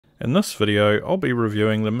In this video, I'll be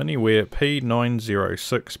reviewing the Miniware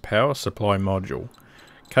P906 power supply module.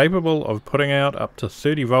 Capable of putting out up to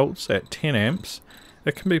 30 volts at 10 amps,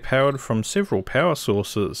 it can be powered from several power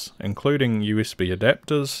sources, including USB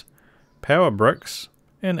adapters, power bricks,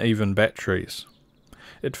 and even batteries.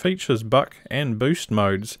 It features buck and boost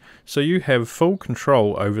modes, so you have full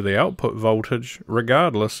control over the output voltage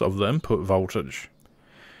regardless of the input voltage.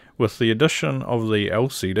 With the addition of the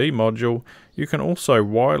LCD module, you can also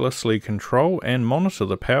wirelessly control and monitor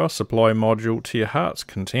the power supply module to your heart's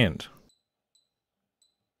content.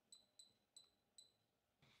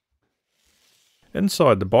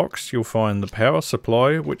 Inside the box you'll find the power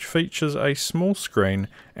supply, which features a small screen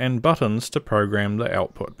and buttons to program the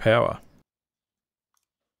output power.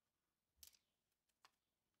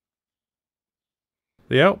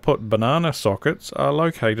 The output banana sockets are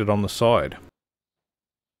located on the side.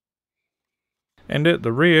 And at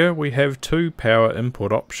the rear we have two power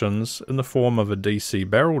input options in the form of a DC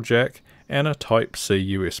barrel jack and a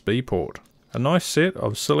Type-C USB port. A nice set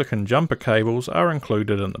of silicon jumper cables are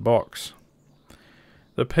included in the box.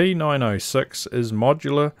 The P906 is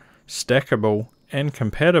modular, stackable, and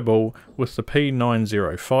compatible with the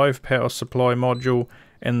P905 power supply module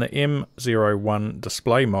and the M01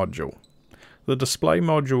 display module. The display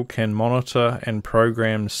module can monitor and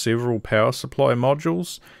program several power supply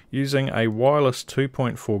modules using a wireless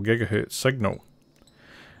 2.4 GHz signal.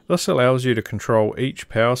 This allows you to control each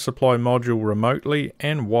power supply module remotely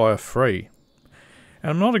and wire-free.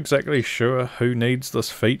 I'm not exactly sure who needs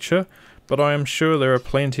this feature, but I am sure there are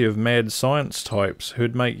plenty of mad science types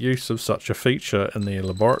who'd make use of such a feature in their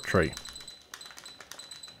laboratory.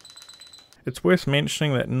 It's worth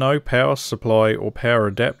mentioning that no power supply or power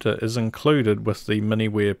adapter is included with the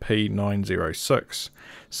Miniware P906,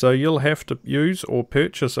 so you'll have to use or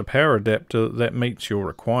purchase a power adapter that meets your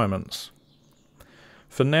requirements.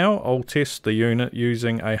 For now, I'll test the unit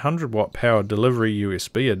using a 100 watt power delivery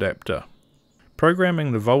USB adapter.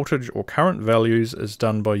 Programming the voltage or current values is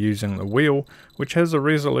done by using the wheel, which has a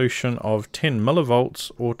resolution of 10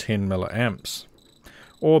 mV or 10 mA,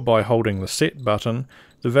 or by holding the set button.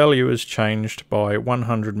 The value is changed by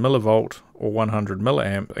 100 mV or 100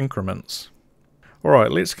 mA increments.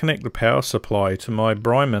 Alright, let's connect the power supply to my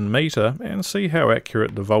Bryman meter and see how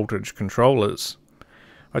accurate the voltage control is.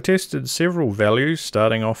 I tested several values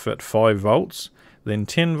starting off at 5 volts, then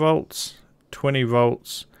 10 volts, 20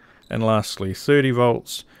 volts, and lastly 30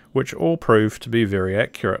 volts, which all proved to be very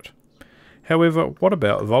accurate. However, what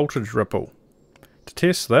about voltage ripple? To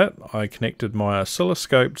test that, I connected my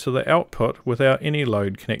oscilloscope to the output without any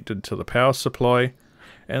load connected to the power supply,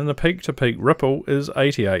 and the peak-to-peak ripple is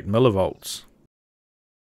 88 mV.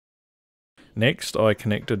 Next, I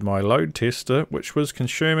connected my load tester, which was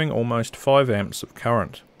consuming almost 5 amps of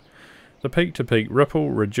current. The peak-to-peak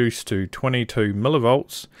ripple reduced to 22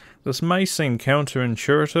 mV. This may seem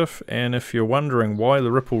counterintuitive, and if you're wondering why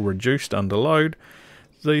the ripple reduced under load,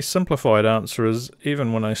 the simplified answer is,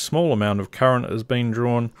 even when a small amount of current is being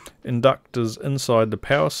drawn, inductors inside the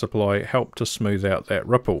power supply help to smooth out that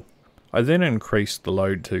ripple. I then increased the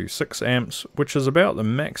load to 6 amps, which is about the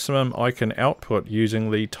maximum I can output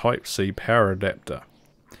using the Type-C power adapter.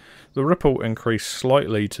 The ripple increased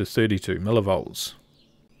slightly to 32 mV.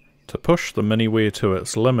 To push the Miniware to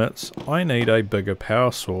its limits, I need a bigger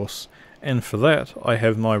power source, and for that I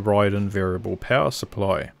have my Ride-in variable power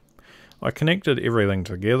supply. I connected everything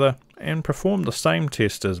together and performed the same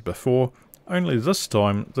test as before, only this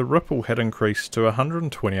time the ripple had increased to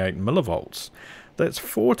 128 mV. That's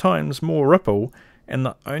 4 times more ripple, and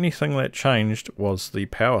the only thing that changed was the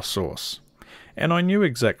power source. And I knew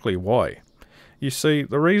exactly why. You see,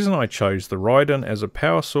 the reason I chose the Ride-in as a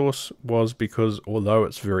power source was because although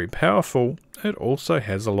it's very powerful, it also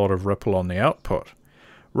has a lot of ripple on the output.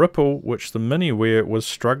 Ripple which the Miniware was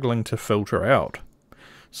struggling to filter out.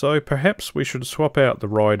 So perhaps we should swap out the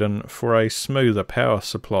Ride-in for a smoother power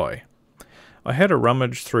supply. I had a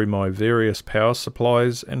rummage through my various power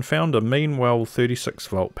supplies and found a Miniware 36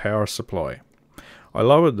 volt power supply. I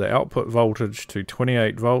lowered the output voltage to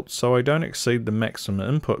 28 volts so I don't exceed the maximum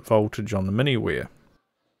input voltage on the Miniware.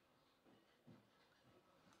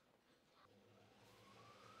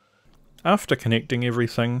 After connecting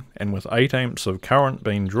everything, and with 8 amps of current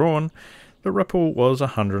being drawn, the ripple was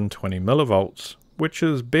 120 mV. Which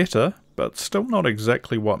is better, but still not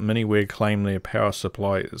exactly what Miniware claim their power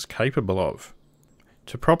supply is capable of.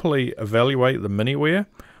 To properly evaluate the Miniware,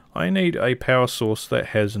 I need a power source that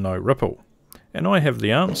has no ripple, and I have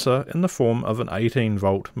the answer in the form of an 18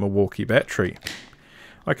 volt Milwaukee battery.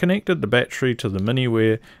 I connected the battery to the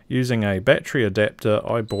Miniware using a battery adapter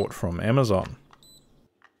I bought from Amazon.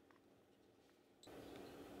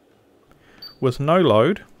 With no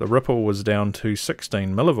load, the ripple was down to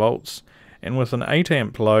 16 millivolts, and with an 8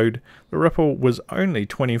 amp load, the ripple was only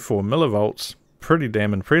 24 millivolts. Pretty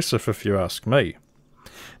damn impressive if you ask me.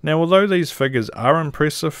 Now, although these figures are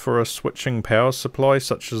impressive for a switching power supply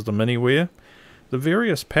such as the Miniware, the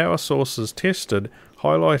various power sources tested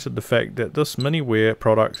highlighted the fact that this Miniware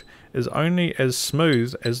product is only as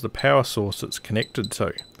smooth as the power source it's connected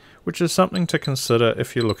to, which is something to consider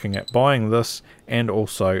if you're looking at buying this and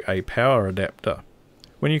also a power adapter.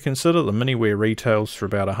 When you consider the Miniware retails for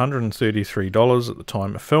about $133 at the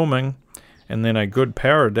time of filming, and then a good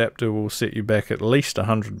power adapter will set you back at least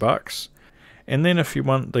 $100, and then if you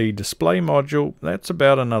want the display module, that's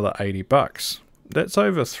about another $80. That's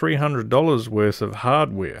over $300 worth of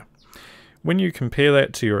hardware. When you compare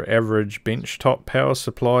that to your average benchtop power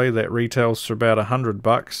supply that retails for about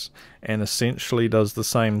 $100 and essentially does the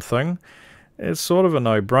same thing, it's sort of a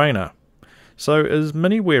no-brainer. So is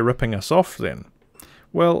Miniware ripping us off then?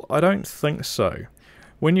 Well, I don't think so.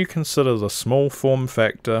 When you consider the small form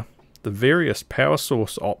factor, the various power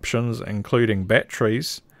source options including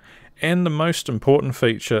batteries, and the most important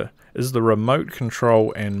feature is the remote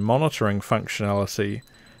control and monitoring functionality,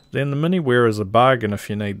 then the Miniware is a bargain if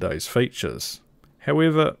you need those features.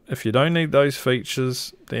 However, if you don't need those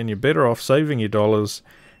features, then you're better off saving your dollars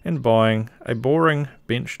and buying a boring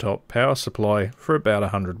benchtop power supply for about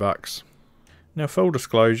 $100. Now, full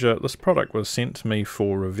disclosure, this product was sent to me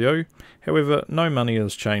for review, however no money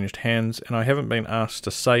has changed hands and I haven't been asked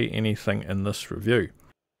to say anything in this review.